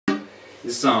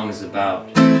This song is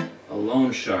about a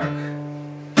loan shark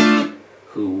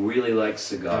who really likes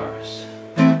cigars.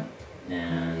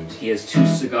 And he has 2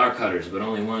 cigar cutters, but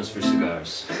only one is for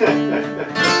cigars.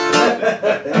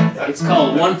 It's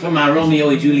called One for My Romeo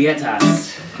y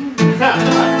Julietas.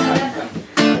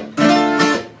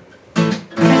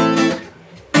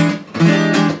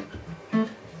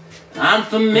 I'm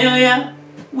familiar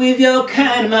with your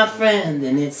kind, my friend,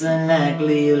 and it's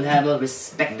unlikely you'll have a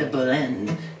respectable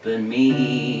end. But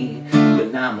me,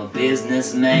 well, I'm a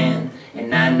businessman,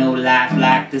 and I know life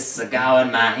like this cigar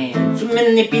in my hand. Too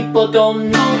many people don't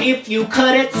know if you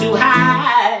cut it too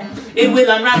high, it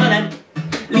will unravel and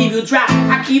leave you dry.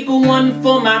 I keep one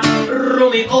for my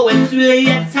Romeo and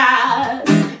Julietas,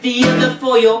 the other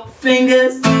for your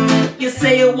fingers. You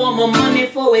say you want more money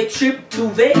for a trip to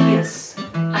Vegas.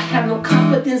 I have no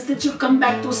confidence that you'll come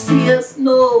back to see us,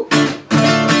 no.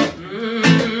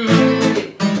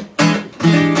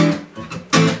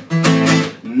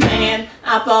 Man,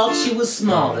 I thought you were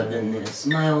smarter than this.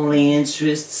 My only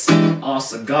interests are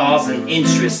cigars and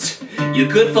interest. You're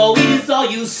good for weed, is all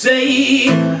you say,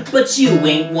 but you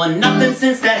ain't won nothing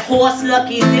since that horse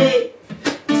lucky day.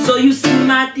 So you see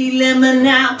my dilemma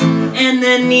now, and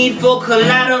the need for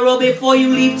collateral before you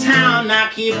leave town. I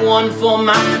keep one for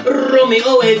my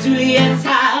Romeo and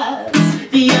Julietas,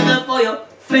 the other for your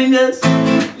fingers.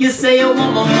 You say you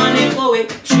want more money for a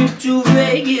trip to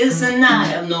Vegas, and I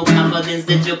have no confidence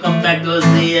that you'll come back to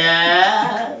see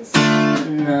us.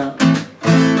 No.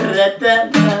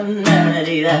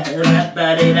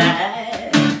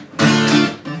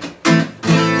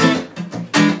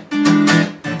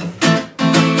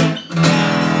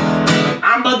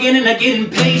 I'm beginning to get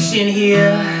impatient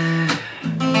here,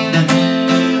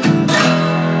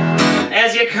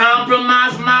 as you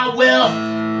compromise my wealth.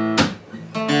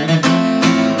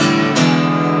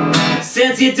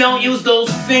 Since you don't use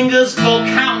those fingers for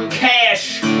counting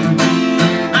cash,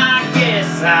 I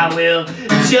guess I will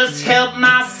just help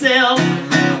myself.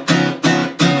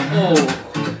 Oh.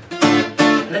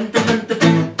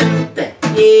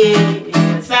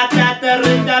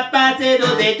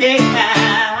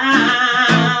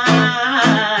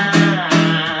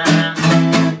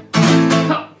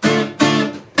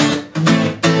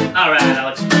 Alright, I'll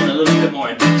explain a little bit more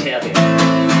in detail here.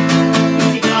 You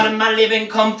see, part of my living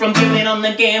come from gambling on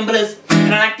the gamblers,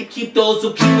 and I like to keep those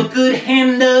who keep a good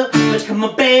hand up, which come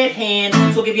a bad hand.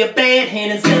 So give you a bad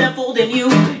hand instead of folding you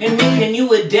and making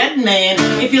you a dead man.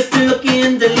 If you're still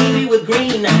looking to leave me with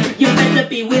green, you better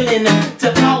be willing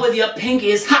to part with your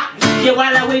pinkies. Ha! Yeah,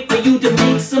 while I wait for you to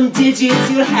make some digits,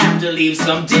 you'll have to leave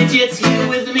some digits here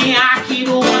with me. I keep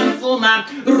one for my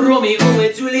Romeo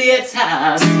and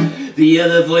Julietas, the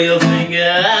other for your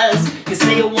fingers. You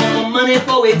say you want more money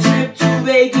for a trip to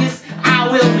Vegas, I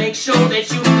will make sure that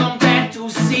you come back to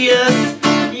see us.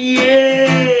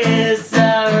 Yes,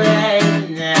 alright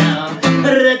now.